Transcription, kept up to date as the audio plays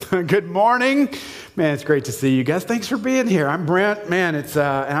Good morning. Man, it's great to see you guys. Thanks for being here. I'm Brent. Man, and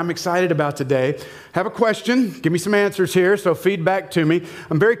I'm excited about today. Have a question. Give me some answers here, so feedback to me.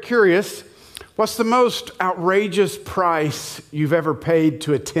 I'm very curious. What's the most outrageous price you've ever paid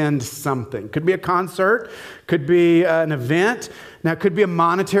to attend something? Could be a concert, could be an event. Now, it could be a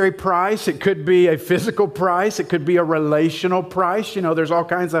monetary price. It could be a physical price. It could be a relational price. You know, there's all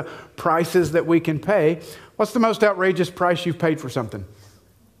kinds of prices that we can pay. What's the most outrageous price you've paid for something?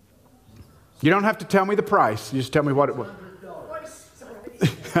 You don't have to tell me the price. You just tell me what it was.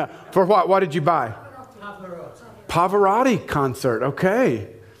 For what? What did you buy? Pavarotti concert. Okay.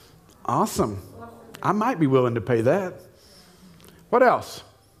 Awesome. I might be willing to pay that. What else?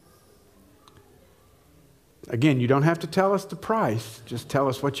 Again, you don't have to tell us the price. Just tell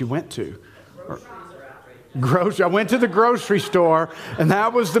us what you went to. I went to the grocery store, and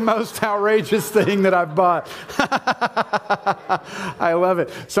that was the most outrageous thing that I've bought. I love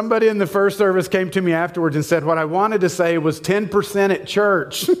it. Somebody in the first service came to me afterwards and said, what I wanted to say was 10% at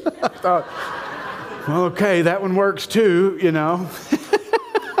church. I thought, well, okay, that one works too, you know.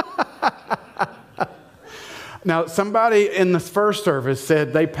 Now, somebody in the first service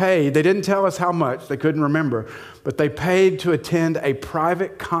said they paid, they didn't tell us how much, they couldn't remember, but they paid to attend a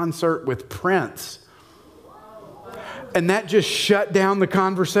private concert with Prince. And that just shut down the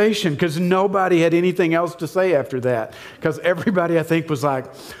conversation because nobody had anything else to say after that. Because everybody, I think, was like,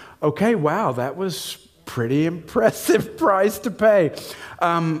 okay, wow, that was pretty impressive price to pay.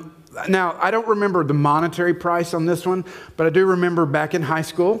 Now, I don't remember the monetary price on this one, but I do remember back in high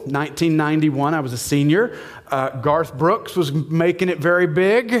school, 1991, I was a senior. Garth Brooks was making it very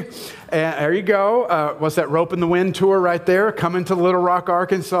big. And there you go. What's that Rope in the Wind tour right there? Coming to Little Rock,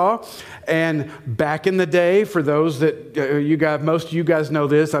 Arkansas. And back in the day, for those that you guys, most of you guys know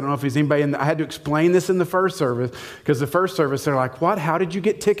this. I don't know if there's anybody I had to explain this in the first service because the first service, they're like, what? How did you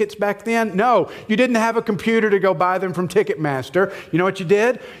get tickets back then? No, you didn't have a computer to go buy them from Ticketmaster. You know what you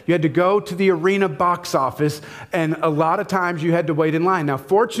did? You had to go to the arena box office, and a lot of times you had to wait in line. Now,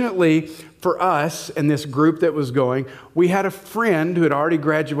 fortunately for us and this group that was going, we had a friend who had already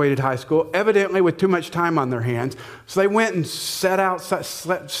graduated high school, evidently with too much time on their hands. So they went and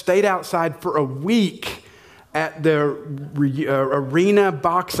stayed outside for a week at the arena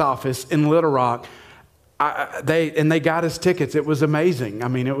box office in Little Rock. They got us tickets. It was amazing. I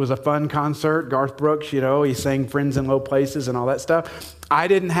mean, it was a fun concert. Garth Brooks, you know, he sang Friends in Low Places and all that stuff. I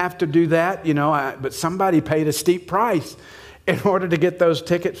didn't have to do that, you know, but somebody paid a steep price in order to get those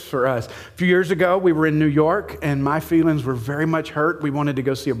tickets for us. A few years ago, we were in New York, and my feelings were very much hurt. We wanted to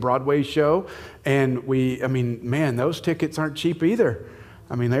go see a Broadway show, and man, those tickets aren't cheap either.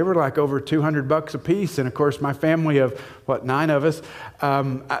 I mean, they were like over $200 a piece, and of course, my family of, 9 of us,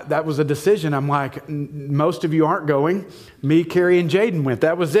 that was a decision. I'm like, most of you aren't going. Me, Carrie, and Jaden went.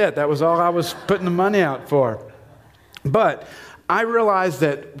 That was it. That was all I was putting the money out for. But I realized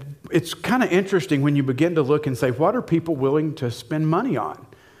that it's kind of interesting when you begin to look and say, what are people willing to spend money on?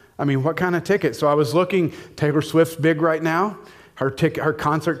 I mean, what kind of tickets? So I was looking, Taylor Swift's big right now. Her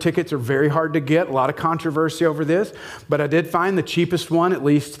concert tickets are very hard to get. A lot of controversy over this. But I did find the cheapest one, at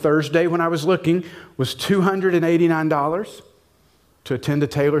least Thursday when I was looking, was $289 to attend a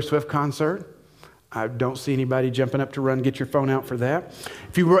Taylor Swift concert. I don't see anybody jumping up to run, get your phone out for that.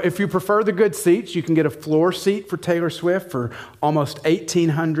 If you prefer the good seats, you can get a floor seat for Taylor Swift for almost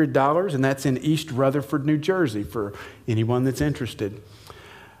 $1,800, and that's in East Rutherford, New Jersey, for anyone that's interested.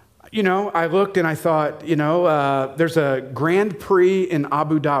 You know, I looked and I thought, there's a Grand Prix in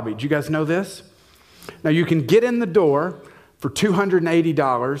Abu Dhabi. Do you guys know this? Now, you can get in the door for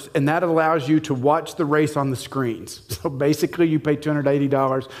 $280, and that allows you to watch the race on the screens. So basically, you pay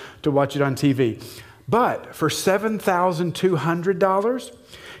 $280 to watch it on TV. But for $7,200,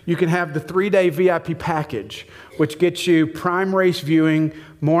 you can have the 3-day VIP package, which gets you prime race viewing,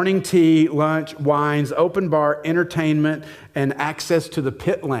 morning tea, lunch, wines, open bar, entertainment, and access to the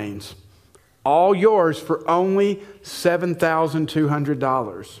pit lanes. All yours for only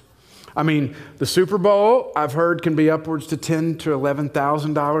 $7,200. I mean, the Super Bowl, I've heard, can be upwards to $10,000 to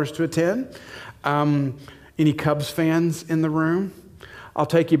 $11,000 to attend. Any Cubs fans in the room? I'll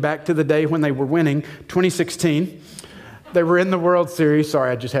take you back to the day when they were winning, 2016. They were in the World Series.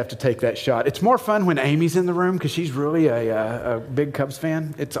 Sorry, I just have to take that shot. It's more fun when Amy's in the room because she's really a big Cubs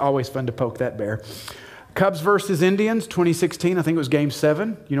fan. It's always fun to poke that bear. Cubs versus Indians, 2016. I think it was Game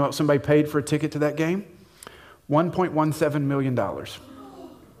 7. You know what somebody paid for a ticket to that game? $1.17 million.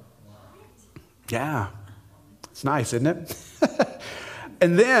 Yeah, it's nice, isn't it?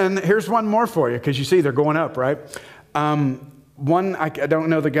 And then here's one more for you because you see they're going up, right? I don't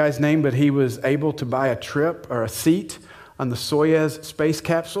know the guy's name, but he was able to buy a trip or a seat on the Soyuz space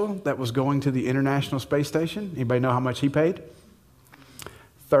capsule that was going to the International Space Station. Anybody know how much he paid?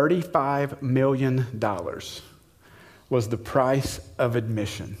 $35 million was the price of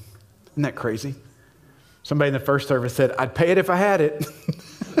admission. Isn't that crazy? Somebody in the first service said, I'd pay it if I had it.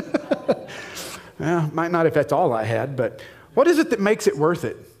 Well, might not if that's all I had, but what is it that makes it worth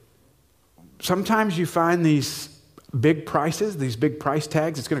it? Sometimes you find these big prices, these big price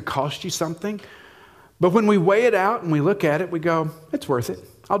tags, it's going to cost you something. But when we weigh it out and we look at it, we go, it's worth it.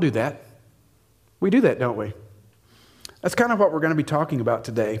 I'll do that. We do that, don't we? That's kind of what we're going to be talking about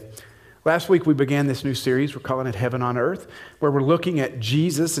today. Last week we began this new series, we're calling it Heaven on Earth, where we're looking at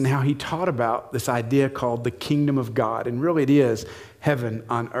Jesus and how he taught about this idea called the kingdom of God. And really it is heaven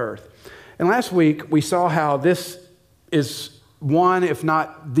on earth. And last week we saw how this is one, if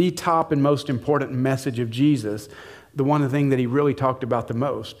not the top and most important message of Jesus, the one thing that he really talked about the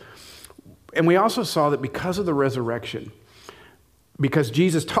most. And we also saw that because of the resurrection, because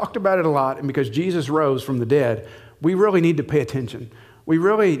Jesus talked about it a lot, and because Jesus rose from the dead, we really need to pay attention. We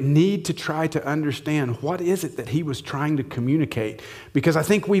really need to try to understand what is it that he was trying to communicate. Because I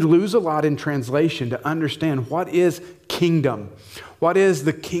think we lose a lot in translation to understand what is kingdom. What is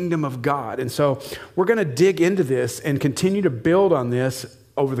the kingdom of God? And so we're going to dig into this and continue to build on this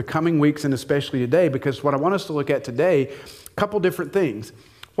over the coming weeks and especially today, because what I want us to look at today, a couple different things.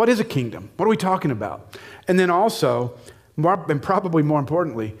 What is a kingdom? What are we talking about? And then also, and probably more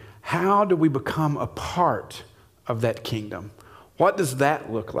importantly, how do we become a part of that kingdom? What does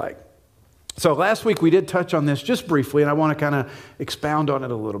that look like? So last week we did touch on this just briefly, and I want to kind of expound on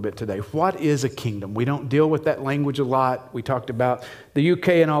it a little bit today. What is a kingdom? We don't deal with that language a lot. We talked about the UK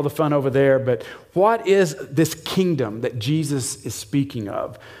and all the fun over there, but what is this kingdom that Jesus is speaking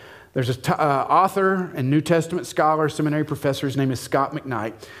of? There's an author and New Testament scholar, seminary professor, his name is Scott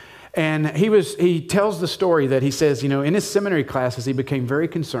McKnight. And he tells the story that he says, in his seminary classes, he became very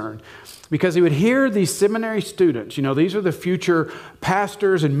concerned because he would hear these seminary students, these are the future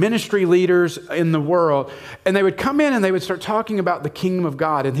pastors and ministry leaders in the world, and they would come in and they would start talking about the kingdom of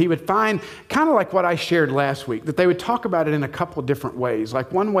God, and he would find, kind of like what I shared last week, that they would talk about it in a couple different ways.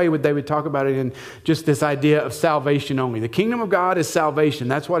 Like one way they would talk about it in just this idea of salvation only. The kingdom of God is salvation.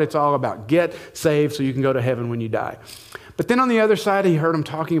 That's what it's all about. Get saved so you can go to heaven when you die. But then on the other side, he heard him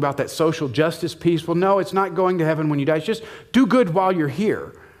talking about that social justice piece. Well, no, it's not going to heaven when you die. It's just do good while you're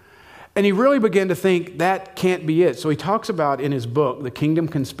here. And he really began to think that can't be it. So he talks about in his book, The Kingdom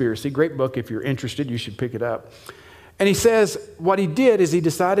Conspiracy, great book. If you're interested, you should pick it up. And he says what he did is he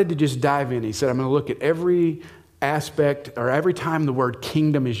decided to just dive in. He said, I'm going to look at every aspect or every time the word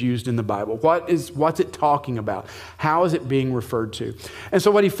kingdom is used in the Bible. What's it talking about? How is it being referred to? And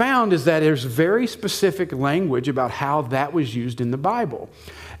so what he found is that there's very specific language about how that was used in the Bible.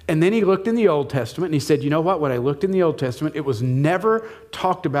 And then he looked in the Old Testament and he said, you know what? When I looked in the Old Testament, it was never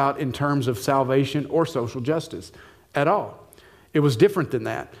talked about in terms of salvation or social justice at all. It was different than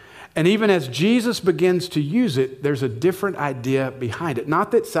that. And even as Jesus begins to use it, there's a different idea behind it.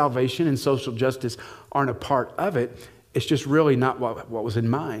 Not that salvation and social justice aren't a part of it. It's just really not what was in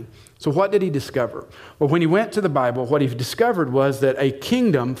mind. So what did he discover? Well, when he went to the Bible, what he discovered was that a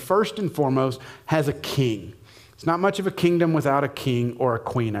kingdom, first and foremost, has a king. It's not much of a kingdom without a king or a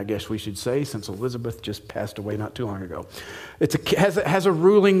queen, I guess we should say, since Elizabeth just passed away not too long ago. It has a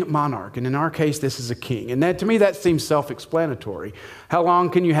ruling monarch, and in our case, this is a king. And that, to me, that seems self-explanatory. How long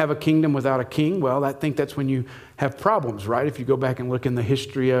can you have a kingdom without a king? Well, I think that's when you have problems, right? If you go back and look in the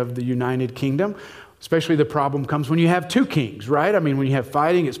history of the United Kingdom, especially the problem comes when you have two kings, right? I mean, when you have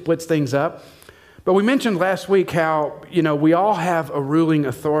fighting, it splits things up. But we mentioned last week how, we all have a ruling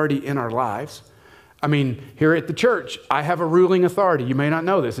authority in our lives. I mean, here at the church, I have a ruling authority. You may not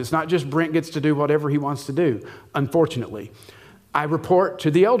know this. It's not just Brent gets to do whatever he wants to do, unfortunately. I report to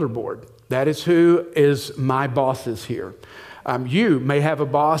the elder board. That is who is my bosses here. You may have a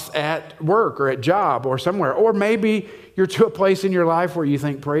boss at work or at job or somewhere, or maybe you're to a place in your life where you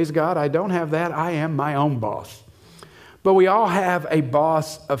think, praise God, I don't have that. I am my own boss. But we all have a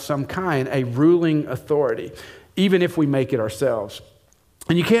boss of some kind, a ruling authority, even if we make it ourselves.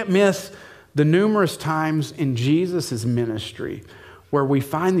 And you can't miss the numerous times in Jesus' ministry where we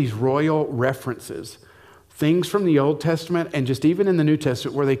find these royal references, things from the Old Testament and just even in the New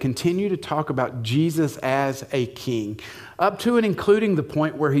Testament where they continue to talk about Jesus as a king, up to and including the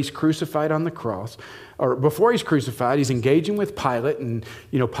point where he's crucified on the cross. Or before he's crucified, he's engaging with Pilate, and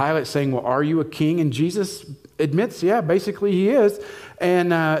Pilate's saying, well, are you a king? And Jesus admits, yeah, basically he is.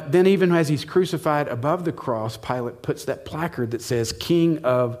 And then even as he's crucified above the cross, Pilate puts that placard that says, King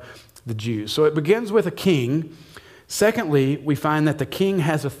of the Jews. So it begins with a king. Secondly, we find that the king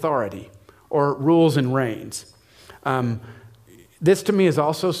has authority or rules and reigns. This to me is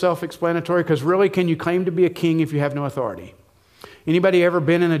also self-explanatory, because really, can you claim to be a king if you have no authority? Anybody ever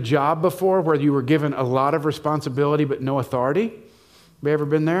been in a job before where you were given a lot of responsibility but no authority? Have you ever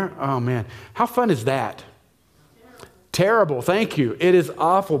been there? Oh man, how fun is that? Terrible, thank you. It is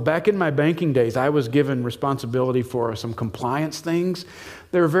awful. Back in my banking days, I was given responsibility for some compliance things.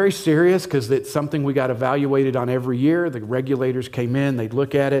 They were very serious because it's something we got evaluated on every year. The regulators came in, they'd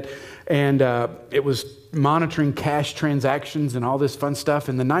look at it, and it was monitoring cash transactions and all this fun stuff.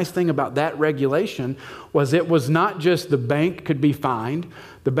 And the nice thing about that regulation was it was not just the bank could be fined.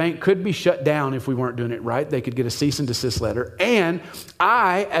 The bank could be shut down if we weren't doing it right. They could get a cease and desist letter. And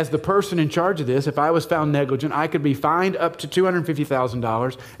I, as the person in charge of this, if I was found negligent, I could be fined up to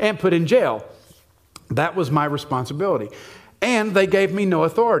 $250,000 and put in jail. That was my responsibility. And they gave me no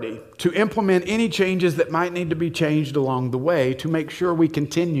authority to implement any changes that might need to be changed along the way to make sure we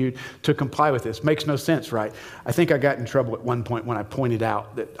continued to comply with this. Makes no sense, right? I think I got in trouble at one point when I pointed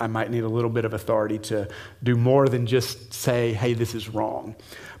out that I might need a little bit of authority to do more than just say, hey, this is wrong.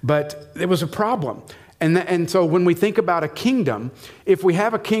 But it was a problem. And so when we think about a kingdom, if we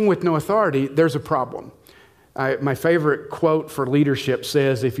have a king with no authority, there's a problem. My favorite quote for leadership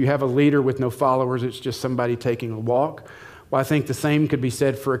says, if you have a leader with no followers, it's just somebody taking a walk. Well, I think the same could be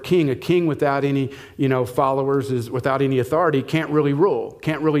said for a king. A king without any, followers, is without any authority, can't really rule,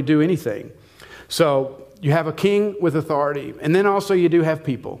 can't really do anything. So you have a king with authority, and then also you do have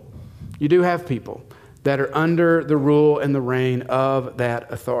people. You do have people that are under the rule and the reign of that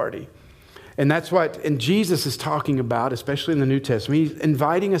authority. And that's what Jesus is talking about, especially in the New Testament. He's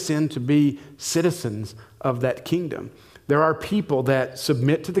inviting us in to be citizens of that kingdom. There are people that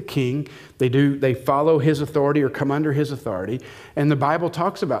submit to the king. They follow his authority or come under his authority. And the Bible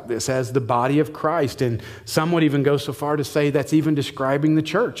talks about this as the body of Christ. And some would even go so far to say that's even describing the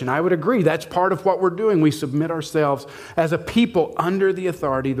church. And I would agree, that's part of what we're doing. We submit ourselves as a people under the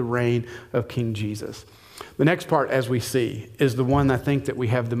authority, the reign of King Jesus. The next part, as we see, is the one I think that we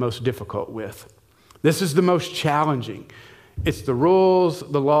have the most difficult with. This is the most challenging. It's the rules,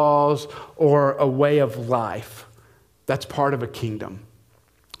 the laws, or a way of life. That's part of a kingdom.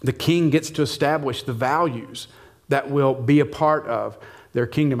 The king gets to establish the values that will be a part of their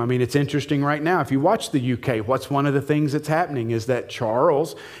kingdom. I mean, it's interesting right now. If you watch the UK, what's one of the things that's happening is that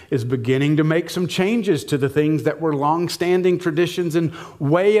Charles is beginning to make some changes to the things that were long-standing traditions and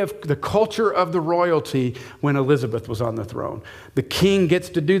way of the culture of the royalty when Elizabeth was on the throne. The king gets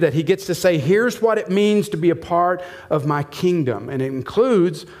to do that. He gets to say, here's what it means to be a part of my kingdom. And it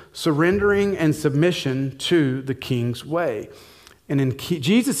includes surrendering and submission to the king's way. And in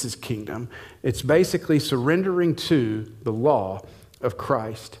Jesus' kingdom, it's basically surrendering to the law of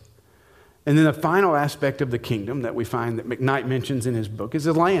Christ. And then the final aspect of the kingdom that we find that McKnight mentions in his book is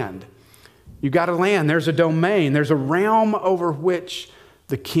the land. You got a land, there's a domain, there's a realm over which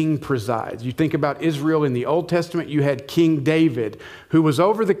the king presides. You think about Israel in the Old Testament, you had King David, who was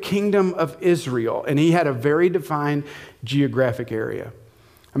over the kingdom of Israel, and he had a very defined geographic area.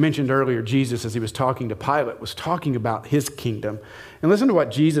 I mentioned earlier, Jesus, as he was talking to Pilate, was talking about his kingdom. And listen to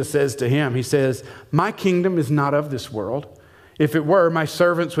what Jesus says to him. He says, my kingdom is not of this world. If it were, my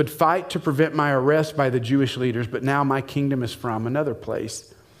servants would fight to prevent my arrest by the Jewish leaders, but now my kingdom is from another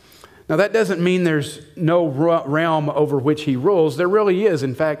place. Now, that doesn't mean there's no realm over which he rules. There really is.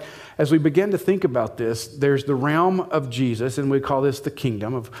 In fact, as we begin to think about this, there's the realm of Jesus, and we call this the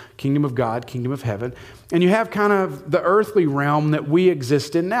kingdom of God, kingdom of heaven. And you have kind of the earthly realm that we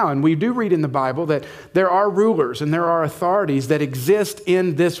exist in now. And we do read in the Bible that there are rulers and there are authorities that exist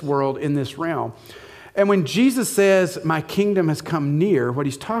in this world, in this realm. And when Jesus says, my kingdom has come near, what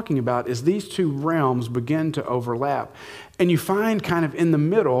he's talking about is these two realms begin to overlap. And you find kind of in the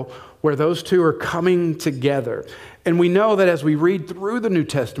middle where those two are coming together. And we know that as we read through the New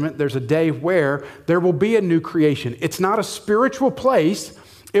Testament, there's a day where there will be a new creation. It's not a spiritual place.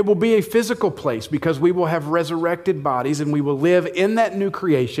 It will be a physical place because we will have resurrected bodies and we will live in that new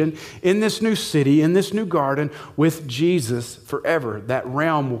creation, in this new city, in this new garden with Jesus forever. That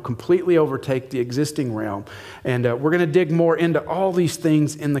realm will completely overtake the existing realm. And we're going to dig more into all these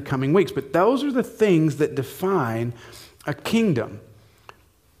things in the coming weeks. But those are the things that define a kingdom.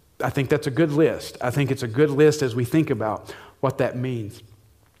 I think that's a good list. I think it's a good list as we think about what that means.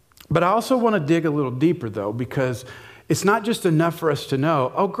 But I also want to dig a little deeper, though, because it's not just enough for us to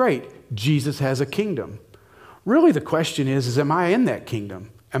know, oh, great, Jesus has a kingdom. Really, the question is am I in that kingdom?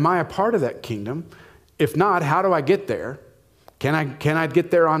 Am I a part of that kingdom? If not, how do I get there? Can I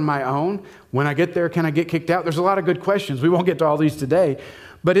get there on my own? When I get there, can I get kicked out? There's a lot of good questions. We won't get to all these today.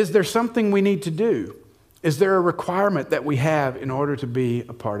 But is there something we need to do? Is there a requirement that we have in order to be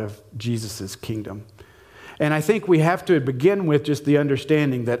a part of Jesus' kingdom? And I think we have to begin with just the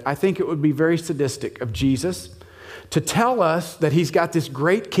understanding that I think it would be very sadistic of Jesus to tell us that he's got this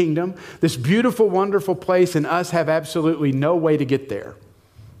great kingdom, this beautiful, wonderful place, and us have absolutely no way to get there.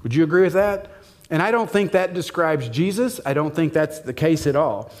 Would you agree with that? And I don't think that describes Jesus. I don't think that's the case at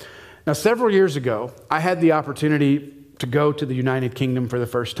all. Now, several years ago, I had the opportunity to go to the United Kingdom for the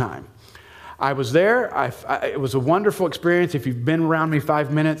first time. I was there. It was a wonderful experience. If you've been around me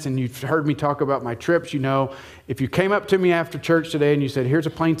 5 minutes and you've heard me talk about my trips, you know, if you came up to me after church today and you said, here's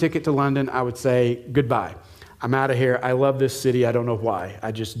a plane ticket to London, I would say, goodbye. I'm out of here. I love this city. I don't know why.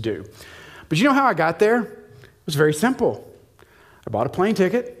 I just do. But you know how I got there? It was very simple. I bought a plane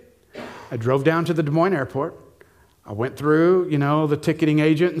ticket. I drove down to the Des Moines airport. I went through, the ticketing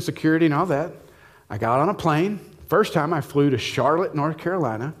agent and security and all that. I got on a plane. First time I flew to Charlotte, North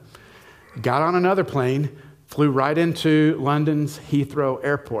Carolina. Got on another plane, flew right into London's Heathrow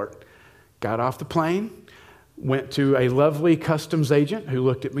Airport. Got off the plane, went to a lovely customs agent who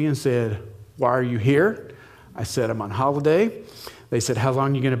looked at me and said, why are you here? I said, I'm on holiday. They said, how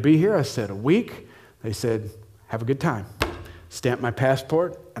long are you going to be here? I said, a week. They said, have a good time. Stamped my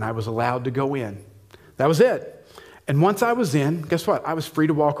passport, and I was allowed to go in. That was it. And once I was in, guess what? I was free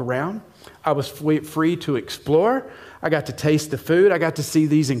to walk around. I was free to explore. I got to taste the food. I got to see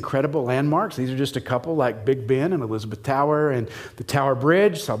these incredible landmarks. These are just a couple, like Big Ben and Elizabeth Tower and the Tower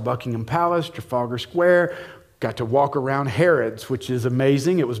Bridge. Saw Buckingham Palace, Trafalgar Square. Got to walk around Harrods, which is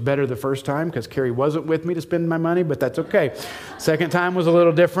amazing. It was better the first time because Carrie wasn't with me to spend my money, but that's okay. Second time was a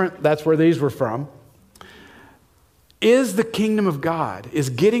little different. That's where these were from. Is the kingdom of God, is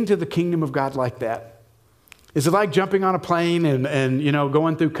getting to the kingdom of God like that? Is it like jumping on a plane and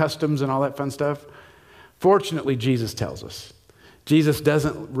going through customs and all that fun stuff? Fortunately, Jesus tells us. Jesus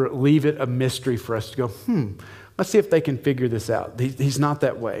doesn't leave it a mystery for us to go, let's see if they can figure this out. He's not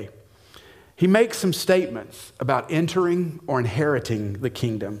that way. He makes some statements about entering or inheriting the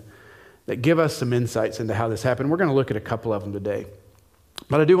kingdom that give us some insights into how this happened. We're going to look at a couple of them today.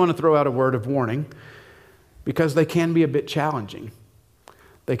 But I do want to throw out a word of warning because they can be a bit challenging.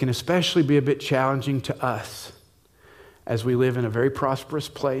 They can especially be a bit challenging to us as we live in a very prosperous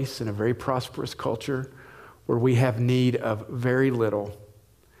place, in a very prosperous culture, where we have need of very little.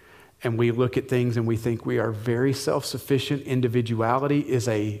 And we look at things and we think we are very self-sufficient. Individuality is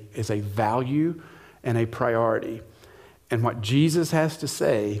a value and a priority. And what Jesus has to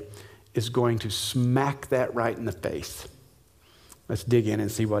say is going to smack that right in the face. Let's dig in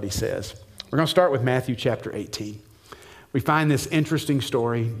and see what he says. We're going to start with Matthew chapter 18. We find this interesting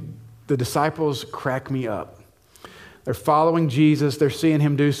story. The disciples crack me up. They're following Jesus. They're seeing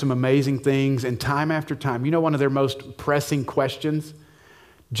him do some amazing things. And time after time, one of their most pressing questions?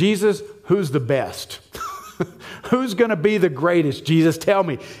 Jesus, who's the best? Who's going to be the greatest? Jesus, tell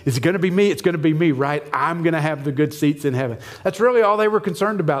me. Is it going to be me? It's going to be me, right? I'm going to have the good seats in heaven. That's really all they were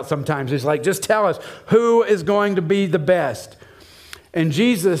concerned about sometimes. It's like, just tell us who is going to be the best. And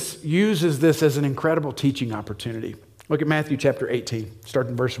Jesus uses this as an incredible teaching opportunity. Look at Matthew chapter 18,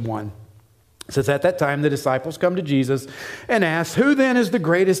 starting verse 1. It says, at that time, the disciples come to Jesus and ask, who then is the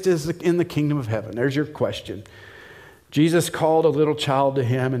greatest in the kingdom of heaven? There's your question. Jesus called a little child to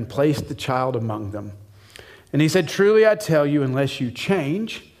him and placed the child among them. And he said, truly I tell you, unless you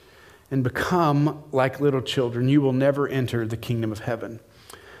change and become like little children, you will never enter the kingdom of heaven.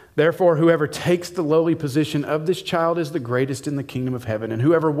 Therefore, whoever takes the lowly position of this child is the greatest in the kingdom of heaven. And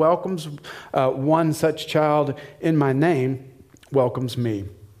whoever welcomes one such child in my name welcomes me.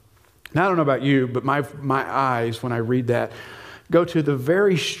 Now, I don't know about you, but my eyes, when I read that, go to the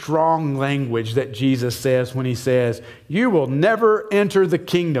very strong language that Jesus says when he says, you will never enter the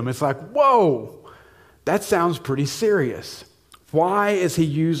kingdom. It's like, whoa, that sounds pretty serious. Why is he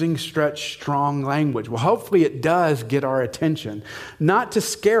using such strong language? Well, hopefully it does get our attention, not to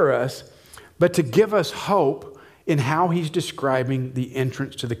scare us, but to give us hope in how he's describing the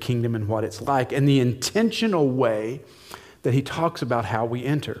entrance to the kingdom and what it's like, and the intentional way that he talks about how we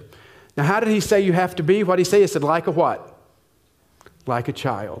enter. Now, how did he say you have to be? What did he say? He said, like a what? Like a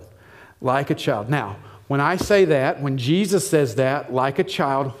child. Like a child. Now, when I say that, when Jesus says that, like a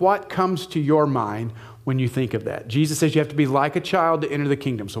child, what comes to your mind when you think of that? Jesus says you have to be like a child to enter the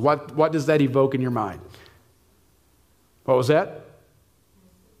kingdom. So what does that evoke in your mind? What was that?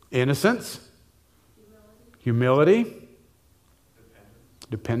 Innocence. Humility.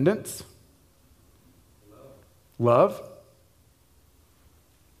 Dependence. Love.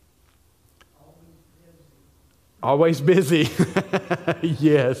 Always busy.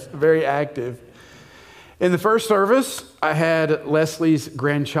 Yes, very active. In the first service, I had Leslie's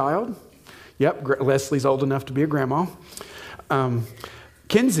grandchild. Yep, Leslie's old enough to be a grandma.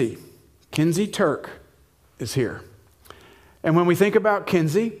 Kinsey Turk is here. And when we think about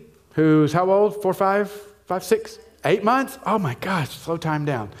Kinsey, who's how old? 4, 5, 6, 8 months? Oh my gosh, slow time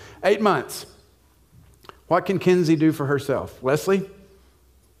down. 8 months. What can Kinsey do for herself? Leslie?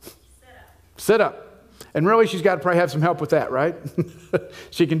 Sit up. And really, she's got to probably have some help with that, right?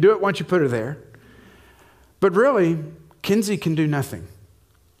 She can do it once you put her there. But really, Kinsey can do nothing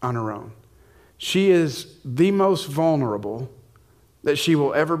on her own. She is the most vulnerable that she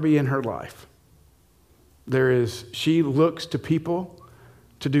will ever be in her life. She looks to people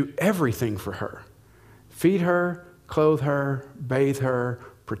to do everything for her. Feed her, clothe her, bathe her,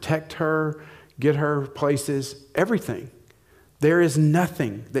 protect her, get her places, everything. There is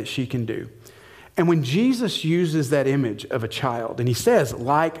nothing that she can do. And when Jesus uses that image of a child, and he says,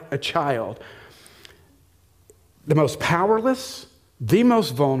 like a child, the most powerless, the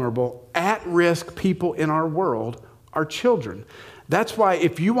most vulnerable, at-risk people in our world are children. That's why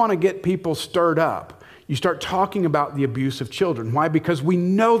if you want to get people stirred up, you start talking about the abuse of children. Why? Because we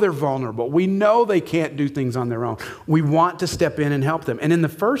know they're vulnerable. We know they can't do things on their own. We want to step in and help them. And in the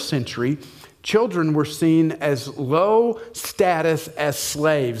first century, children were seen as low status as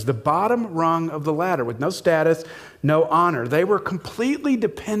slaves, the bottom rung of the ladder with no status, no honor. They were completely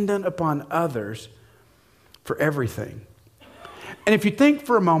dependent upon others for everything. And if you think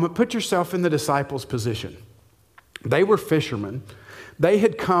for a moment, put yourself in the disciples' position. They were fishermen. They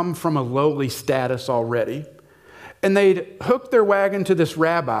had come from a lowly status already. And they'd hooked their wagon to this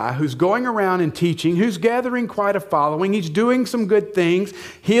rabbi who's going around and teaching, who's gathering quite a following. He's doing some good things,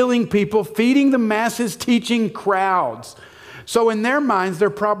 healing people, feeding the masses, teaching crowds. So in their minds,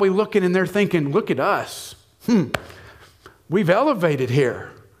 they're probably looking and they're thinking, look at us. We've elevated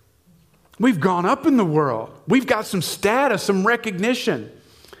here. We've gone up in the world. We've got some status, some recognition.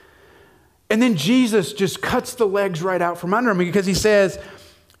 And then Jesus just cuts the legs right out from under him because he says,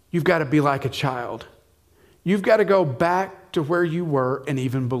 you've got to be like a child. You've got to go back to where you were and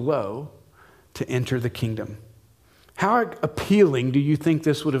even below to enter the kingdom. How appealing do you think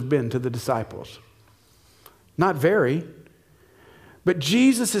this would have been to the disciples? Not very. But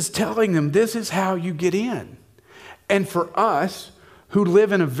Jesus is telling them this is how you get in. And for us who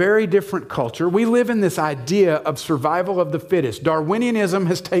live in a very different culture, we live in this idea of survival of the fittest. Darwinianism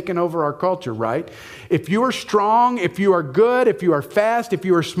has taken over our culture, right? If you are strong, if you are good, if you are fast, if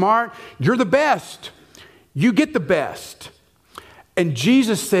you are smart, you're the best. You get the best. And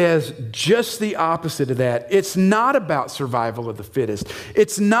Jesus says just the opposite of that. It's not about survival of the fittest.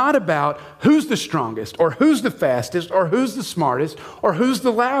 It's not about who's the strongest or who's the fastest or who's the smartest or who's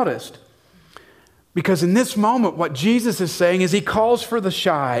the loudest. Because in this moment, what Jesus is saying is he calls for the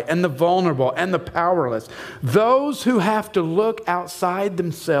shy and the vulnerable and the powerless. Those who have to look outside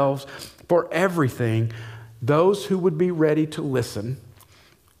themselves for everything. Those who would be ready to listen,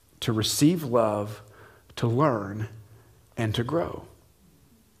 to receive love, to learn, and to grow.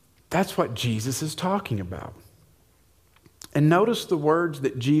 That's what Jesus is talking about. And notice the words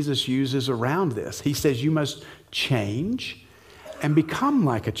that Jesus uses around this. He says you must change and become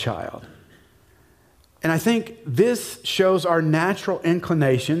like a child. And I think this shows our natural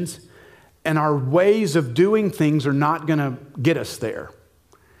inclinations and our ways of doing things are not going to get us there.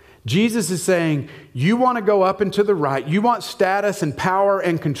 Jesus is saying, you want to go up and to the right. You want status and power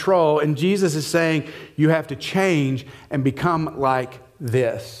and control. And Jesus is saying, you have to change and become like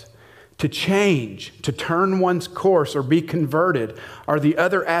this. To change, to turn one's course or be converted are the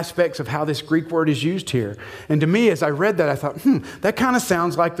other aspects of how this Greek word is used here. And to me, as I read that, I thought, that kind of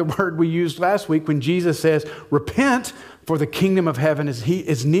sounds like the word we used last week when Jesus says, repent, for the kingdom of heaven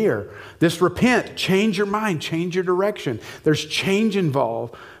is near. This repent, change your mind, change your direction. There's change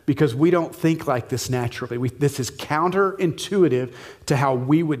involved because we don't think like this naturally. This is counterintuitive to how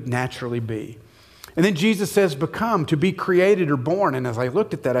we would naturally be. And then Jesus says, become, to be created or born. And as I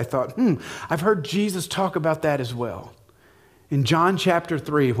looked at that, I thought, I've heard Jesus talk about that as well. In John chapter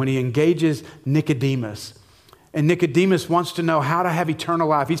 3, when he engages Nicodemus, and Nicodemus wants to know how to have eternal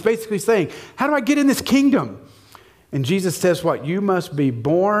life. He's basically saying, how do I get in this kingdom? And Jesus says what? You must be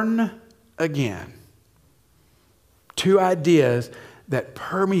born again. Two ideas that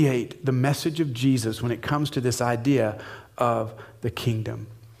permeate the message of Jesus when it comes to this idea of the kingdom.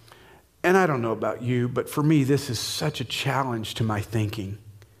 And I don't know about you, but for me, this is such a challenge to my thinking.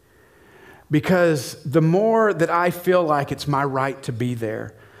 Because the more that I feel like it's my right to be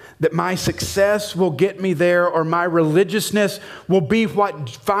there, that my success will get me there, or my religiousness will be what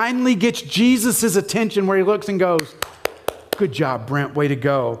finally gets Jesus' attention, where he looks and goes, good job, Brent, way to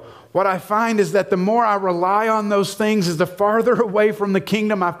go. What I find is that the more I rely on those things, is the farther away from the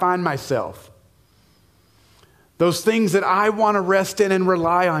kingdom I find myself. those things that I want to rest in and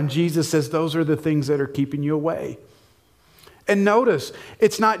rely on, Jesus says those are the things that are keeping you away. And notice,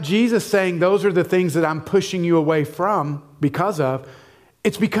 it's not Jesus saying those are the things that I'm pushing you away from because of.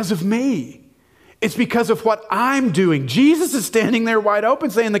 It's because of me. It's because of what I'm doing. Jesus is standing there wide open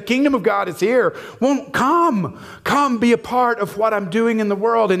saying the kingdom of God is here. Won't come be a part of what I'm doing in the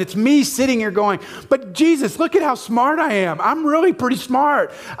world. And it's me sitting here going, but Jesus, look at how smart I am. I'm really pretty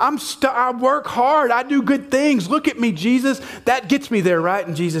smart. I work hard. I do good things. Look at me, Jesus. That gets me there, right?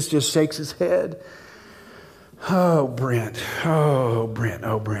 And Jesus just shakes his head. Oh, Brent. Oh, Brent.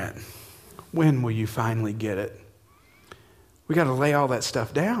 Oh, Brent. When will you finally get it? We got to lay all that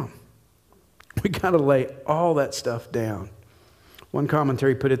stuff down. We got to lay all that stuff down. One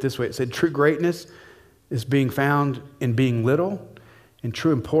commentary put it this way. It said, true greatness is being found in being little, and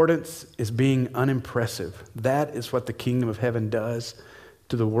true importance is being unimpressive. That is what the kingdom of heaven does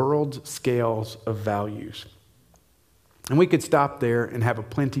to the world's scales of values. And we could stop there and have a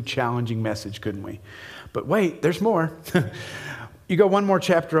plenty challenging message, couldn't we? But wait, there's more. You go one more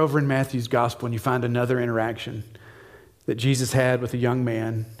chapter over in Matthew's gospel and you find another interaction that Jesus had with a young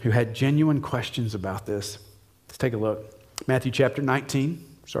man who had genuine questions about this. Let's take a look. Matthew chapter 19,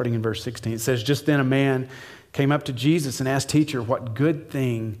 starting in verse 16. It says, just then a man came up to Jesus and asked, teacher, what good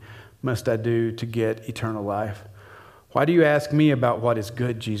thing must I do to get eternal life? Why do you ask me about what is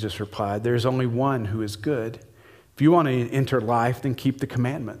good? Jesus replied, there is only one who is good. If you want to enter life, then keep the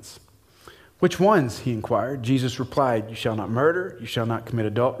commandments. Which ones? He inquired. Jesus replied, you shall not murder, you shall not commit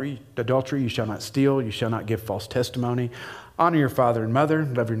adultery, you shall not steal, you shall not give false testimony, honor your father and mother,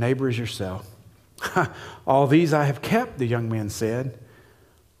 love your neighbor as yourself. All these I have kept, the young man said.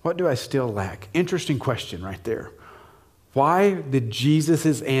 What do I still lack? Interesting question right there. Why did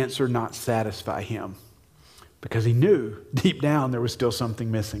Jesus' answer not satisfy him? Because he knew deep down there was still something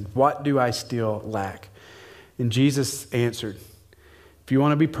missing. What do I still lack? And Jesus answered, if you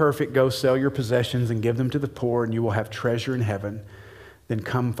want to be perfect, go sell your possessions and give them to the poor, and you will have treasure in heaven. Then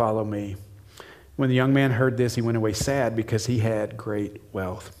come follow me. When the young man heard this, he went away sad because he had great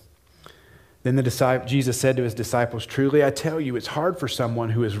wealth. Then Jesus said to his disciples, truly I tell you, it's hard for someone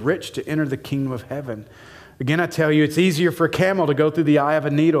who is rich to enter the kingdom of heaven. Again, I tell you, it's easier for a camel to go through the eye of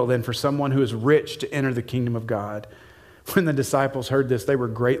a needle than for someone who is rich to enter the kingdom of God. When the disciples heard this, they were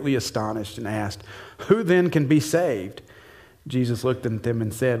greatly astonished and asked, who then can be saved? Jesus looked at them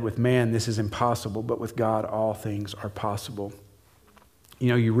and said, with man this is impossible, but with God all things are possible. You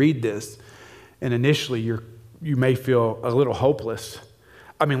know, you read this, and initially you may feel a little hopeless.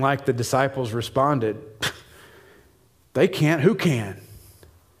 I mean, like the disciples responded, they can't, who can?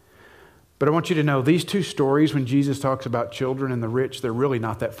 But I want you to know these two stories, when Jesus talks about children and the rich, they're really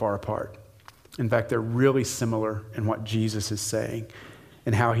not that far apart. In fact, they're really similar in what Jesus is saying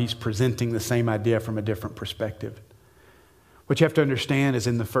and how he's presenting the same idea from a different perspective. What you have to understand is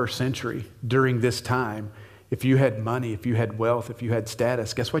in the first century, during this time, if you had money, if you had wealth, if you had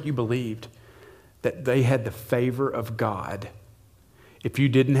status, guess what you believed? That they had the favor of God. If you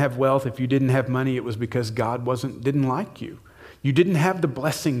didn't have wealth, if you didn't have money, it was because God didn't like you. You didn't have the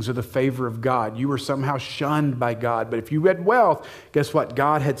blessings or the favor of God. You were somehow shunned by God. But if you had wealth, guess what?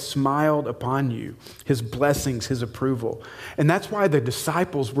 God had smiled upon you, his blessings, his approval. And that's why the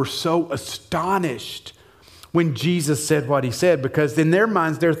disciples were so astonished when Jesus said what he said, because in their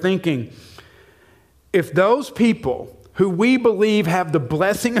minds, they're thinking, if those people who we believe have the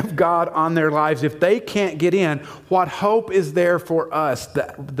blessing of God on their lives, if they can't get in, what hope is there for us,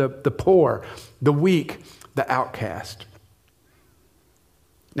 the poor, the weak, the outcast?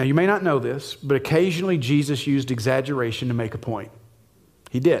 Now, you may not know this, but occasionally Jesus used exaggeration to make a point.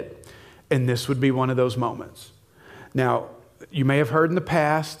 He did. And this would be one of those moments. Now, you may have heard in the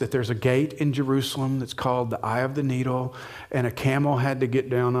past that there's a gate in Jerusalem that's called the Eye of the Needle, and a camel had to get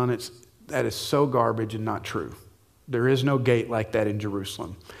down on it. That is so garbage and not true. There is no gate like that in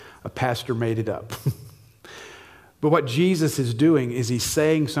Jerusalem. A pastor made it up. But what Jesus is doing is he's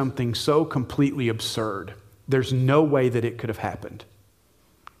saying something so completely absurd. There's no way that it could have happened.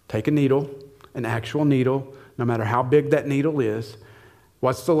 Take a needle, an actual needle, no matter how big that needle is,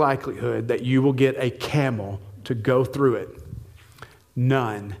 what's the likelihood that you will get a camel to go through it?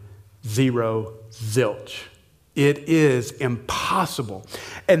 None. Zero. Zilch. It is impossible.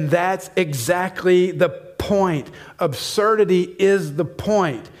 And that's exactly the point. Absurdity is the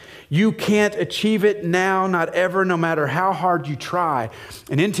point. You can't achieve it now, not ever, no matter how hard you try.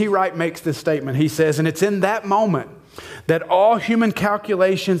 And N.T. Wright makes this statement. He says, and it's in that moment that all human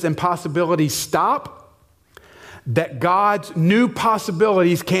calculations and possibilities stop, that God's new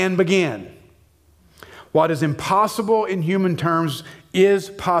possibilities can begin. What is impossible in human terms is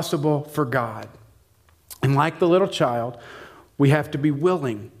possible for God. And like the little child, we have to be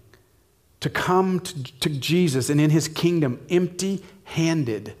willing to come to Jesus and in his kingdom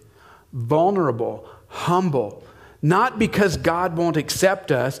empty-handed, vulnerable, humble, not because God won't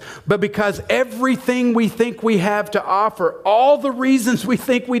accept us, but because everything we think we have to offer, all the reasons we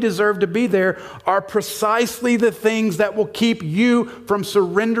think we deserve to be there, are precisely the things that will keep you from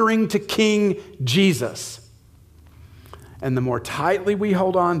surrendering to King Jesus. And the more tightly we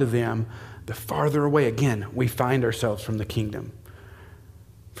hold on to them, the farther away, again, we find ourselves from the kingdom.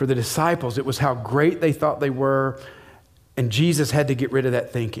 For the disciples, it was how great they thought they were, and Jesus had to get rid of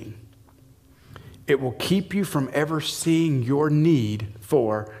that thinking. It will keep you from ever seeing your need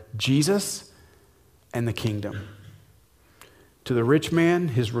for Jesus and the kingdom. To the rich man,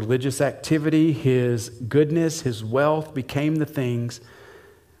 his religious activity, his goodness, his wealth became the things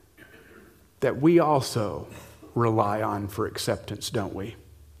that we also rely on for acceptance, don't we?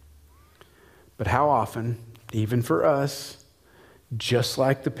 But how often, even for us, just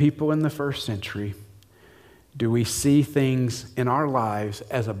like the people in the first century, do we see things in our lives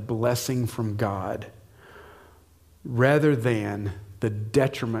as a blessing from God rather than the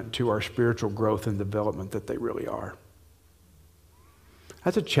detriment to our spiritual growth and development that they really are?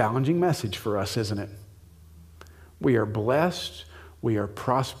 That's a challenging message for us, isn't it? We are blessed, we are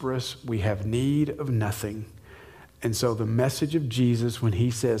prosperous, we have need of nothing. And so the message of Jesus when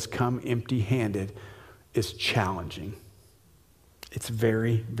he says, come empty-handed, is challenging. It's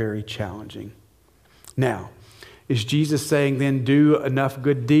very, very challenging. Now, is Jesus saying then do enough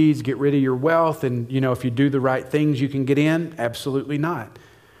good deeds, get rid of your wealth, and if you do the right things, you can get in? Absolutely not.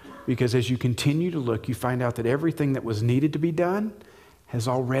 Because as you continue to look, you find out that everything that was needed to be done has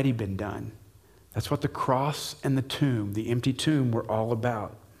already been done. That's what the cross and the tomb, the empty tomb, were all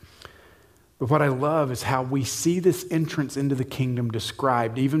about. But what I love is how we see this entrance into the kingdom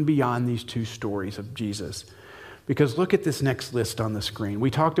described even beyond these two stories of Jesus. Because look at this next list on the screen.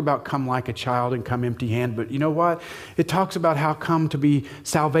 We talked about come like a child and come empty-handed, but you know what? It talks about how come to be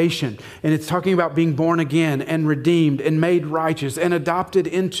salvation. And it's talking about being born again and redeemed and made righteous and adopted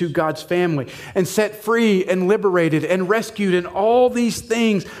into God's family and set free and liberated and rescued. And all these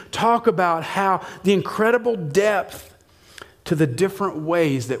things talk about how the incredible depth to the different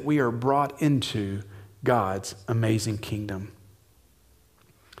ways that we are brought into God's amazing kingdom.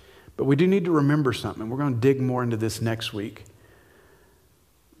 But we do need to remember something. We're going to dig more into this next week.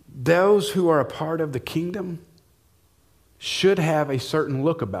 Those who are a part of the kingdom should have a certain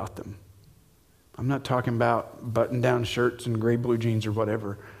look about them. I'm not talking about button-down shirts and gray blue jeans or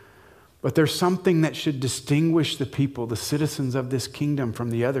whatever. But there's something that should distinguish the people, the citizens of this kingdom, from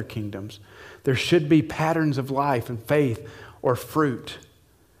the other kingdoms. There should be patterns of life and faith or fruit.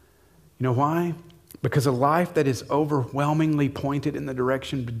 You know why? Because a life that is overwhelmingly pointed in the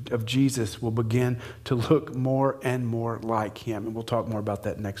direction of Jesus will begin to look more and more like him. And we'll talk more about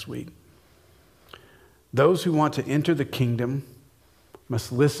that next week. Those who want to enter the kingdom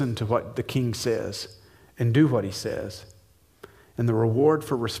must listen to what the king says and do what he says. And the reward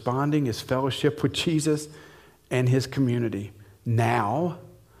for responding is fellowship with Jesus and his community, now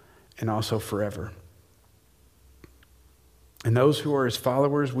and also forever. And those who are his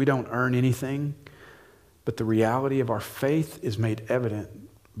followers, we don't earn anything, but the reality of our faith is made evident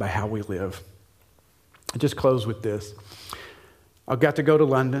by how we live. I'll just close with this. I got to go to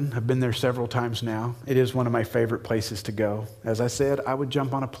London. I've been there several times now. It is one of my favorite places to go. As I said, I would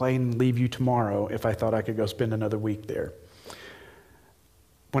jump on a plane and leave you tomorrow if I thought I could go spend another week there.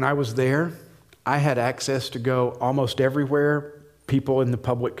 When I was there, I had access to go almost everywhere people in the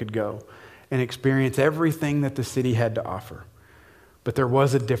public could go and experience everything that the city had to offer. But there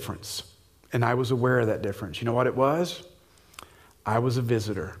was a difference. And I was aware of that difference. You know what it was? I was a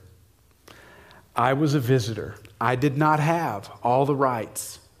visitor. I was a visitor. I did not have all the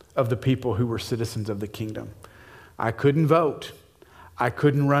rights of the people who were citizens of the kingdom. I couldn't vote. I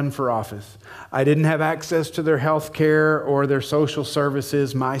couldn't run for office. I didn't have access to their health care or their social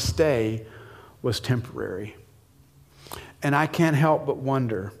services. My stay was temporary. And I can't help but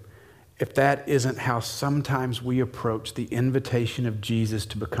wonder if that isn't how sometimes we approach the invitation of Jesus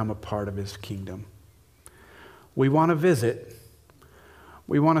to become a part of his kingdom. We want to visit.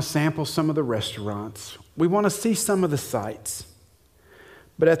 We want to sample some of the restaurants. We want to see some of the sights.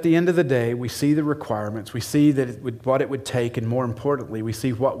 But at the end of the day, we see the requirements. We see what it would take, and more importantly, we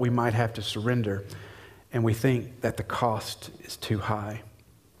see what we might have to surrender, and we think that the cost is too high.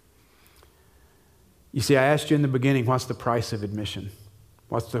 You see, I asked you in the beginning, what's the price of admission?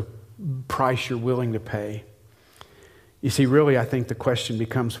 What's the price you're willing to pay? You see, really, I think the question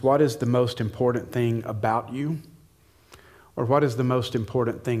becomes, what is the most important thing about you? Or what is the most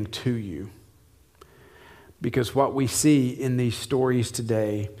important thing to you? Because what we see in these stories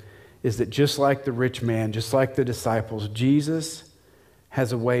today is that just like the rich man, just like the disciples, Jesus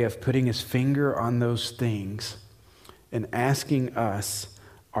has a way of putting his finger on those things and asking us,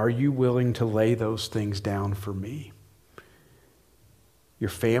 are you willing to lay those things down for me? Your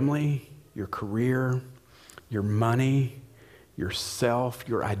family, your career, your money, yourself,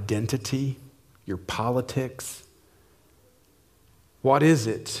 your identity, your politics. What is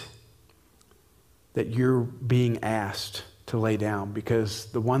it that you're being asked to lay down? Because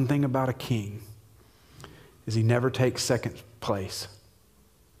the one thing about a king is he never takes second place.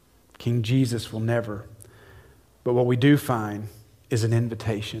 King Jesus will never. But what we do find is an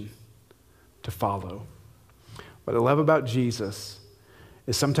invitation to follow. What I love about Jesus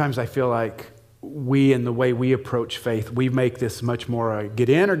is sometimes I feel like we, in the way we approach faith, we make this much more a get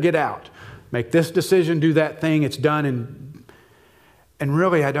in or get out. Make this decision, do that thing, it's done. And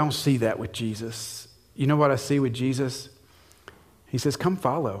really, I don't see that with Jesus. You know what I see with Jesus? He says, come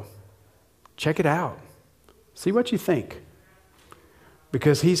follow. Check it out. See what you think.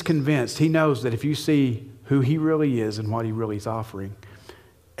 Because he's convinced, he knows that if you see who he really is and what he really is offering,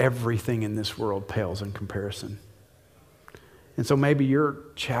 everything in this world pales in comparison. And so maybe you're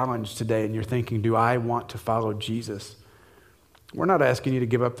challenged today and you're thinking, do I want to follow Jesus? We're not asking you to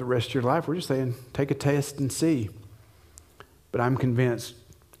give up the rest of your life. We're just saying, take a test and see. But I'm convinced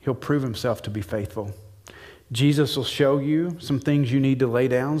he'll prove himself to be faithful. Jesus will show you some things you need to lay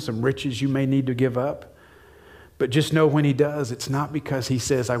down, some riches you may need to give up. But just know when he does, it's not because he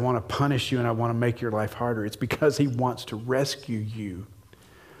says, I want to punish you and I want to make your life harder. It's because he wants to rescue you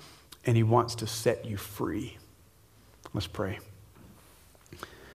and he wants to set you free. Let's pray.